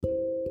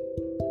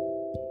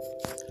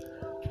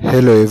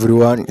Hello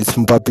everyone, it's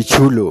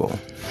Mpapichulo.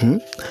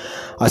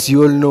 As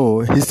you all know,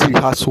 history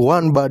has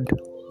one bad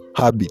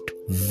habit,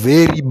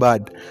 very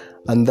bad,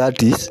 and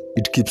that is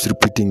it keeps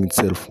repeating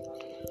itself.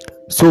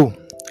 So,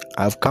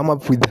 I've come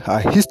up with a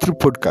history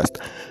podcast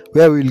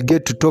where we'll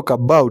get to talk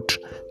about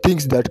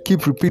things that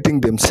keep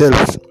repeating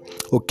themselves,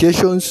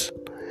 occasions,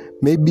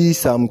 maybe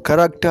some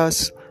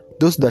characters,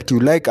 those that you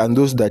like and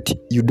those that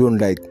you don't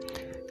like.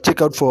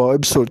 Check out for our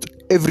episodes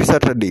every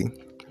Saturday.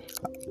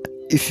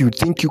 If you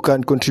think you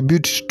can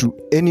contribute to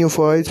any of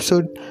our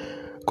episodes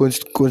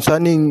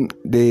concerning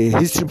the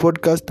history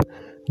podcast,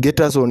 get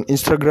us on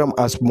Instagram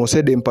as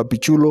Mosede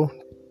Mpapichulo,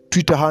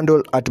 Twitter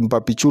handle at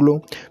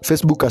Mpapichulo,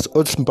 Facebook as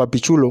Ots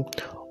Mpapichulo,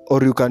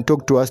 or you can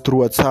talk to us through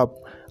WhatsApp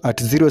at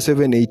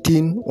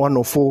 0718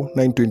 104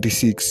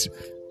 926.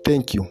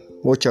 Thank you.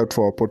 Watch out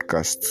for our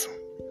podcasts.